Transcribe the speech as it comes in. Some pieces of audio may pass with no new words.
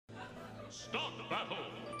Start the battle.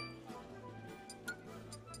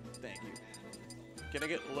 Thank you. Gonna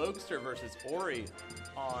get Logster versus Ori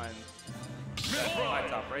on my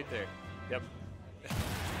top right there. Yep.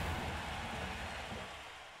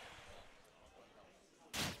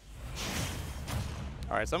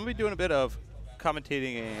 All right, so I'm gonna be doing a bit of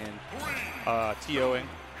commentating and TOing.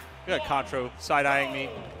 We got Contro side-eyeing me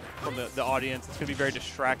from the audience. It's gonna be very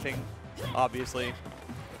distracting, obviously.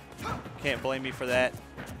 Can't blame me for that.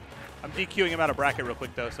 I'm DQing him out of bracket real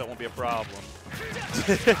quick though, so it won't be a problem.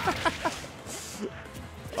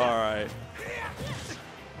 All right.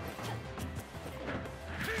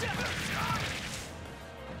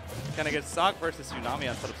 Can I get Sock versus Tsunami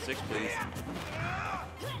on setup 6, please?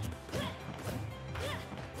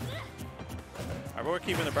 All right, we're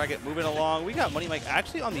keeping the bracket moving along. We got Money Mike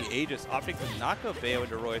actually on the Aegis, opting to not go Bayo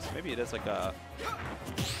into Royce. Maybe it is like a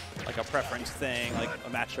preference thing, like a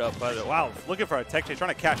matchup. But wow, looking for a tech chase,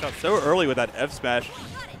 trying to cash out so early with that F smash.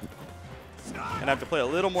 And I have to play a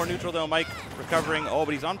little more neutral though. Mike recovering. Oh,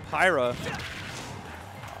 but he's on Pyra.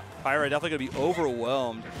 Pyra definitely gonna be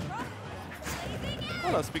overwhelmed.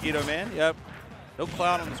 Hello, Spaghetto Man. Yep. No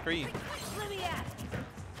cloud on the screen.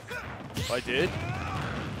 Oh, I did.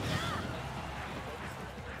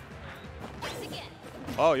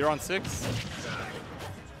 Oh, you're on 6?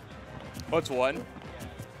 What's 1?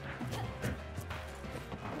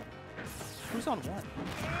 Who's on 1?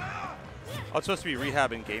 Oh, it's supposed to be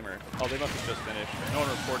Rehab and Gamer. Oh, they must have just finished. No one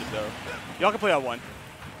reported, though. Y'all can play on 1.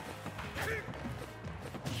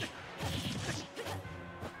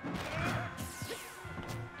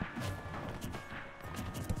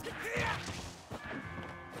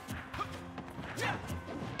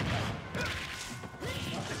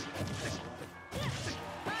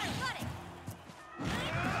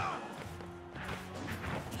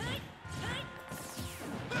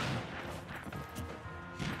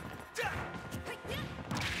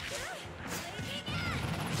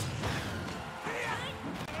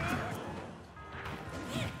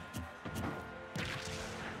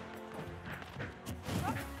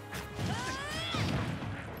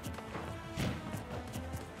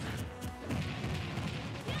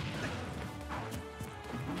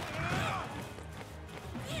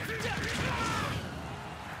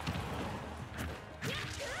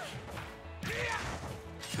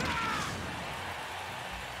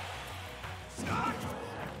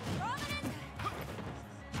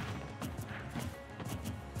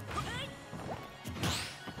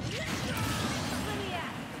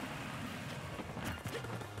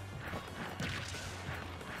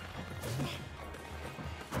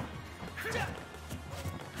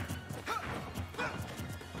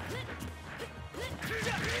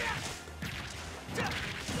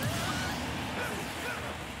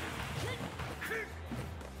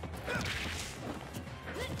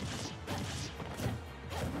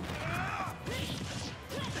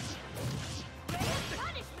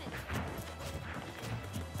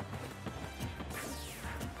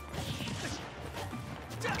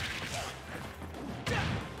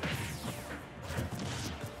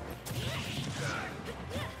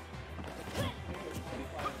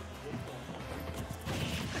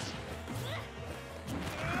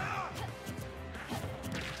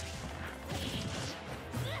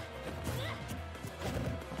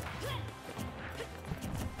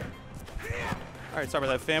 All right, sorry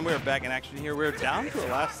about that, fam. We are back in action here. We're down to the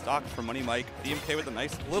last stock for Money Mike. DMK with a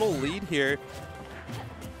nice little lead here.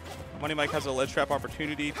 Money Mike has a ledge trap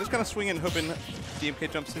opportunity. Just kind of swinging, hoping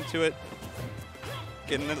DMK jumps into it.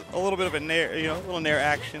 Getting a little bit of a nair, a little nair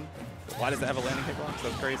action. Why does it have a landing hitbox?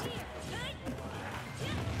 That's crazy.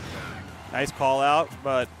 Nice call out,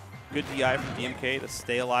 but good DI from DMK to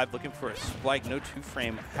stay alive. Looking for a spike. No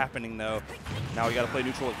 2-frame happening, though. Now we got to play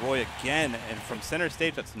neutral with Roy again. And from center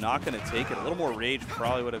stage, that's not going to take it. A little more rage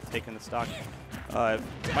probably would have taken the stock.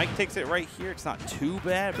 If Mike takes it right here, it's not too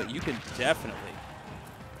bad, but you could definitely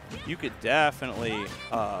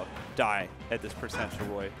die at this percent to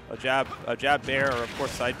Roy. A jab bear, or of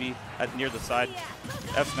course side B at near the side.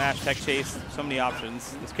 F smash, tech chase, so many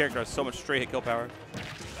options. This character has so much straight hit kill power.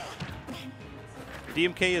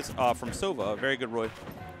 DMK is from Sova, a very good Roy.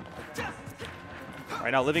 All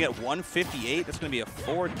right, now living at 158. That's going to be a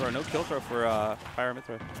forward throw, no kill throw for Pyra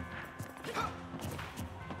Mythra.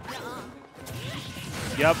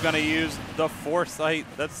 Yep, going to use the Foresight.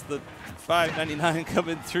 That's the 599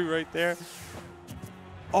 coming through right there.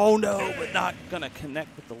 Oh no, but not going to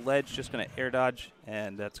connect with the ledge. Just going to air dodge,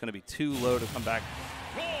 and that's going to be too low to come back.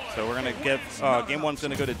 So we're going to get game one's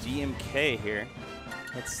going to go to DMK here.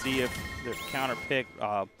 Let's see if the counter pick.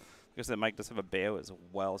 Because that Mike does have a Bayo as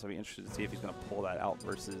well, so I'll be interested to see if he's going to pull that out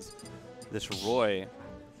versus this Roy.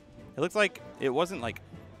 It looks like it wasn't like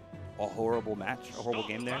a horrible match, a horrible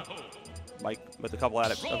game there. Mike, with a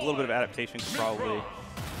little bit of adaptation, could probably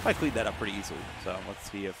clean that up pretty easily. So let's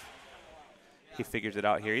see if he figures it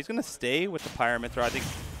out here. He's going to stay with the Pyra Mythra. I think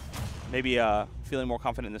maybe feeling more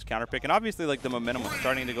confident in this counter pick. And obviously, like, the momentum was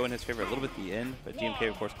starting to go in his favor a little bit at the end. But DMK,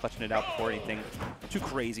 of course, clutching it out before anything too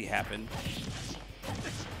crazy happened.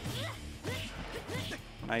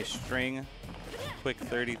 Nice string. Quick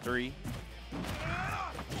 33.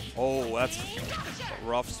 Oh, that's a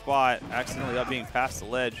rough spot. Accidentally up being past the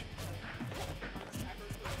ledge.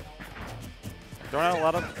 Throwing out a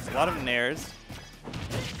lot of nairs.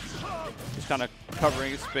 Just kind of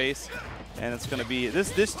covering his space. And it's going to be this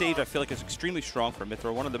stage. I feel like is extremely strong for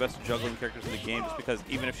Mythra, one of the best juggling characters in the game. Just because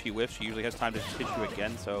even if she whiffs, she usually has time to hit you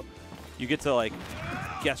again. So you get to like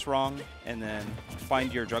guess wrong and then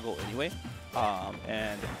find your juggle anyway.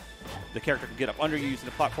 And the character can get up under you using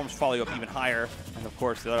the platforms, follow you up even higher. And of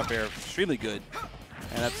course, the up air is extremely good.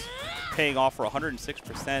 And that's paying off for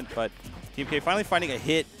 106%. But DMK finally finding a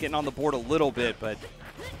hit, getting on the board a little bit. But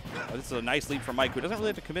this is a nice lead for Mike, who doesn't really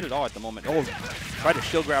have to commit at all at the moment. Oh, tried to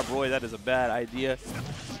shield grab Roy. That is a bad idea.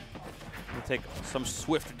 He'll take some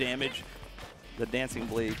swift damage. The dancing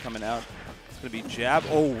blade coming out. It's going to be jab.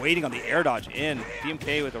 Oh, waiting on the air dodge in.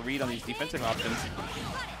 DMK with a read on these defensive options.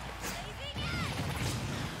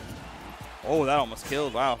 Oh, that almost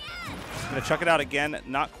killed. Wow. Going to chuck it out again.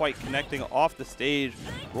 Not quite connecting off the stage.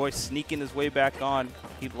 Roy sneaking his way back on.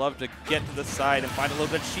 He'd love to get to the side and find a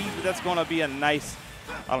little bit of cheese, but that's going to be a nice...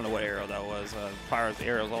 I don't know what arrow that was. Pyra's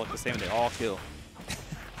arrows all look the same, and they all kill.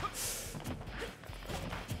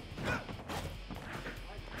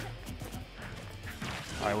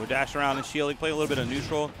 All right, we'll dash around and shielding, play a little bit of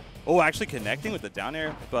neutral. Oh, actually connecting with the down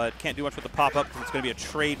air, but can't do much with the pop-up because it's going to be a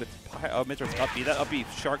trade with Mythra's up B. That up B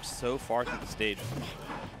sharks so far through the stage.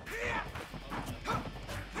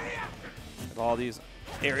 With all these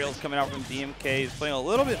aerials coming out from DMK, he's playing a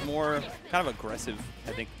little bit more kind of aggressive,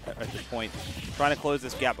 I think, at this point. Trying to close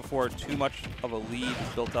this gap before too much of a lead is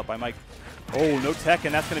built up by Mike. Oh, no tech,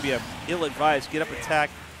 and that's going to be a ill-advised get-up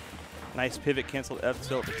attack. Nice pivot, canceled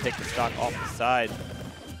F-tilt to take the stock off the side.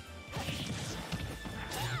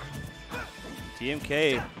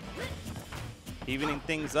 DMK evening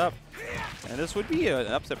things up. And this would be an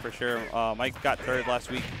upset for sure. Mike got third last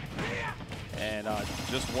week and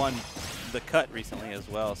just won the cut recently as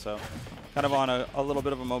well. So kind of on a little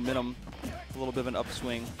bit of a momentum, a little bit of an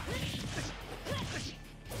upswing.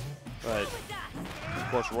 But of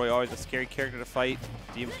course, Roy always a scary character to fight.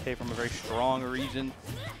 DMK from a very strong region.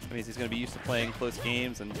 That means he's going to be used to playing close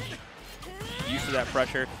games and used to that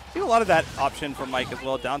pressure. I think a lot of that option from Mike as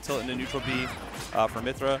well. Down tilt into neutral B for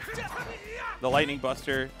Mythra. The Lightning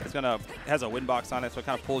Buster has a win box on it, so it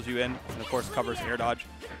kind of pulls you in, and of course covers air dodge.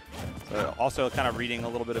 So also kind of reading a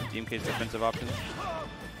little bit of DMK's defensive options.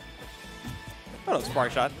 Oh,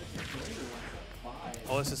 spark shot.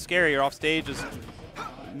 Oh, this is scary. You're off stage as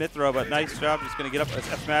Mythra, but nice job. Just going to get up as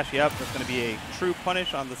F-smash. Yep, that's going to be a true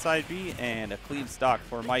punish on the side B and a clean stock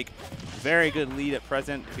for Mike. Very good lead at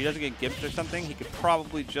present. If he doesn't get gimped or something, he could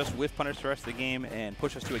probably just whiff punish the rest of the game and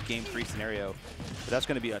push us to a game 3 scenario. But that's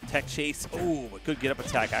going to be a tech chase. Oh, a good get up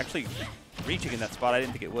attack. Actually reaching in that spot. I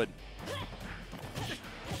didn't think it would.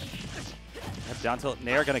 Down tilt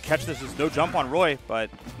Nair going to catch this. There's no jump on Roy, but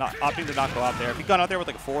not opting to not go out there. If he'd gone out there with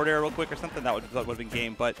like a forward air real quick or something, that would have been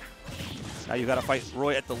game. But now you got to fight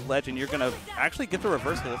Roy at the ledge, and you're going to actually get the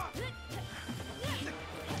reversal.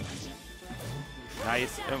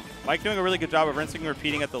 Nice. Mike doing a really good job of rinsing and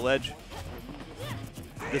repeating at the ledge.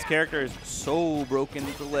 This character is so broken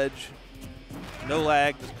at the ledge. No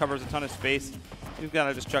lag, just covers a ton of space. You've got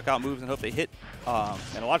to just chuck out moves and hope they hit.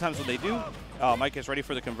 And a lot of times when they do, Mike is ready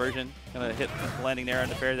for the conversion. Gonna hit the landing there on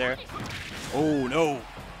the fair there. Oh no,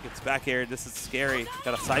 gets back air. This is scary.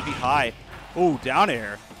 Got a side B high. Oh, down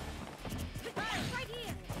air.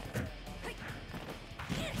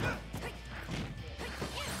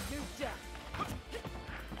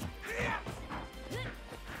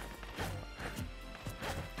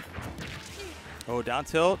 Oh, down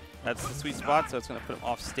tilt. That's the sweet spot, so it's going to put him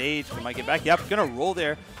off stage. He might get back. Yep, going to roll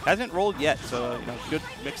there. Hasn't rolled yet, so good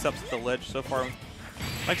mix-ups at the ledge so far.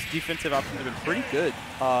 Mike's defensive options have been pretty good,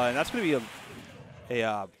 and that's going to be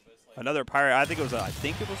another Pyra. I think it was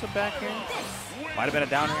a back here. Might have been a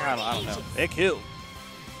down here. I don't know. It killed.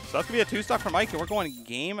 So that's going to be a 2-stock for Mike, and we're going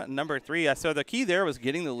game number 3. So the key there was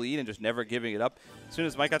getting the lead and just never giving it up. As soon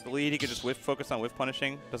as Mike got the lead, he could just focus on whiff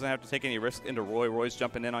punishing. Doesn't have to take any risk into Roy. Roy's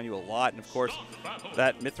jumping in on you a lot. And, of course,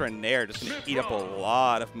 that Mythra and Nair just going to eat up a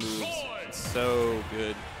lot of moves. It's so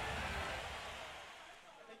good.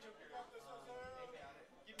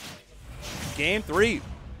 Game 3.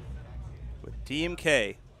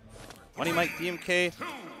 DMK. Money Mike, DMK.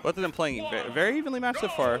 Both of them playing very evenly matched so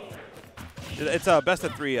far. It's a best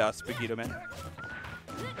of 3 Spaghetto, man.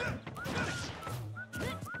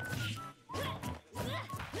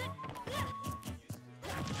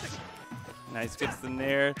 Nice, gets the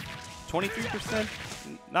nair. 23%.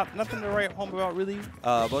 Nothing to write home about, really.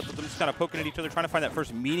 Both of them just kind of poking at each other, trying to find that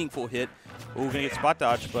first meaningful hit. Ooh, gonna get spot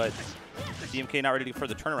dodge, but DMK not ready for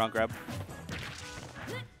the turnaround grab.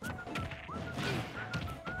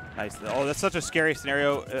 Nice. Oh, that's such a scary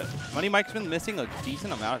scenario. Money Mike's been missing a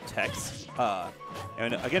decent amount of techs.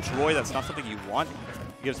 And against Roy, that's not something you want.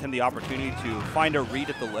 It gives him the opportunity to find a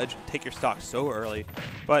read at the ledge, take your stock so early.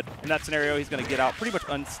 But in that scenario, he's going to get out pretty much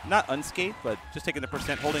not unscathed, but just taking the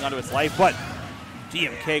percent, holding onto his life. But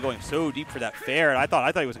DMK going so deep for that fair, and I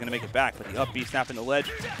thought he was going to make it back, but the up B snapping the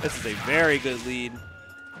ledge. This is a very good lead.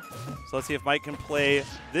 So let's see if Mike can play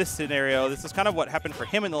this scenario. This is kind of what happened for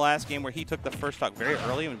him in the last game, where he took the first stock very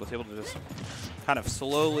early and was able to just kind of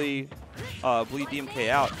slowly bleed DMK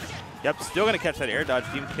out. Yep, still going to catch that air dodge.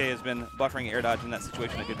 DMK has been buffering air dodge in that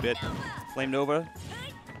situation a good bit. Flame Nova.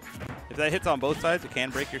 If that hits on both sides, it can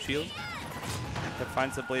break your shield. That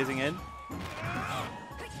finds the blazing in.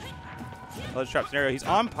 Ledge trap scenario. He's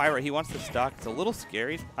on Pyra. He wants the stock. It's a little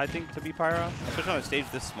scary, I think, to be Pyra, especially on a stage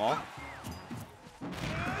this small.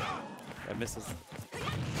 That misses.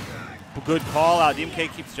 Good call out.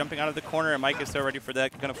 DMK keeps jumping out of the corner, and Mike is so ready for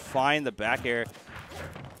that. Going to find the back air.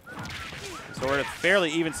 So we're at a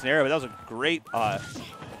fairly even scenario, but that was a great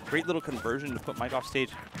little conversion to put Mike off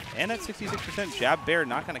stage. And at 66%, jab bear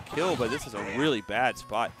not going to kill, but this is a really bad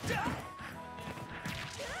spot.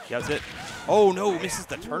 That's it. Oh no, misses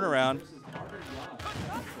the turnaround.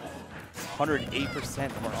 108%,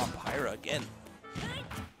 and we're on Pyra again.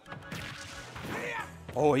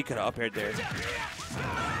 Oh, he could have up-aired there.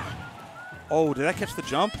 Oh, did that catch the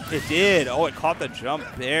jump? It did. Oh, it caught the jump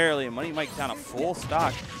barely. Money Mike down a full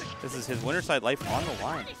stock. This is his winner side life on the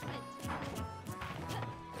line.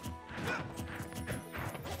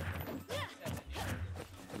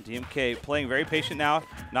 And DMK playing very patient now,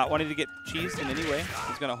 not wanting to get cheesed in any way.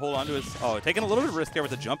 He's going to hold on to his... Oh, taking a little bit of risk there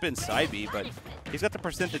with the jump in side B, but he's got the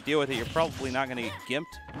percent to deal with it. You're probably not going to get gimped.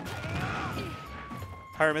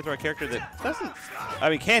 Pyra Mythra, a character that doesn't...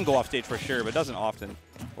 I mean, can go off stage for sure, but doesn't often.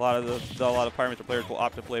 A lot of Pyra Mythra players will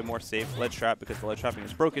opt to play more safe ledge trap because the ledge trapping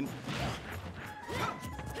is broken.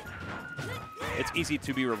 It's easy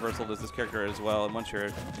to be reversaled as this character as well, and once you're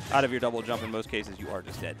out of your double jump, in most cases, you are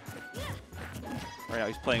just dead. Right now,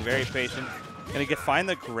 he's playing very patient. Gonna find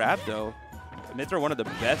the grab, though. Mythra, one of the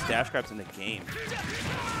best dash grabs in the game.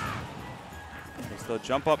 So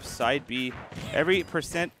jump up, side B. Every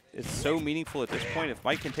percent is so meaningful at this point. If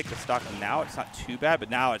Mike can take the stock now, it's not too bad, but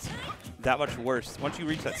now it's that much worse. Once you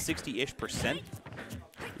reach that 60-ish%,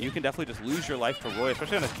 you can definitely just lose your life to Roy,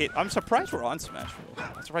 especially on a kid. I'm surprised we're on Smash.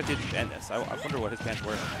 I'm surprised he didn't ban this. I wonder what his bans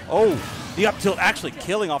were. Oh, the up tilt actually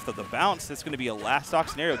killing off the bounce. It's going to be a last stock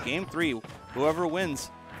scenario. Game 3, whoever wins,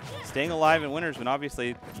 staying alive in winners. And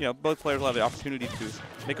obviously, you know, both players will have the opportunity to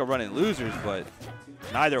make a run in losers, but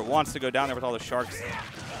neither wants to go down there with all the sharks.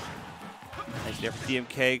 Nice there for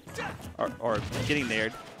DMK, or getting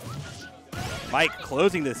nared. Mike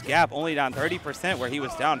closing this gap, only down 30%, where he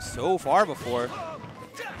was down so far before.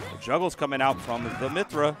 The juggle's coming out from the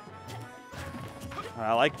Mythra.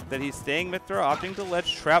 I like that he's staying Mythra, opting to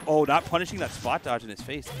ledge trap. Oh, not punishing that spot dodge in his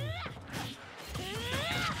face.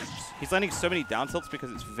 He's landing so many down tilts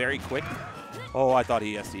because it's very quick. Oh, I thought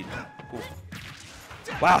he SD'd. Cool.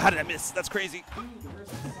 Wow, how did I miss? That's crazy.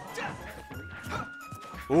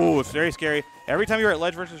 Ooh, it's very scary. Every time you're at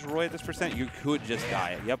ledge versus Roy at this percent, you could just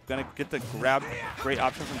die. Yep, gonna get the grab. Great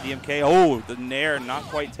option from DMK. Oh, the nair, not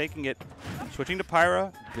quite taking it. Switching to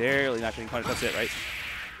Pyra, barely not getting punished. That's it, right?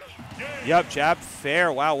 Yep, jab,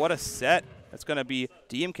 fair. Wow, what a set. That's gonna be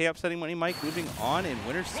DMK upsetting Money Mike, moving on in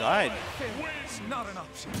winner's side. Not an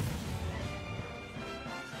option.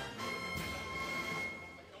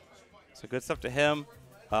 So good stuff to him.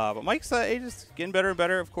 But Mike's age is getting better and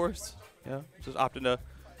better, of course. Yeah, just opting to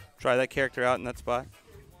try that character out in that spot.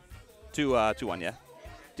 2-1, yeah.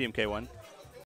 DMK won.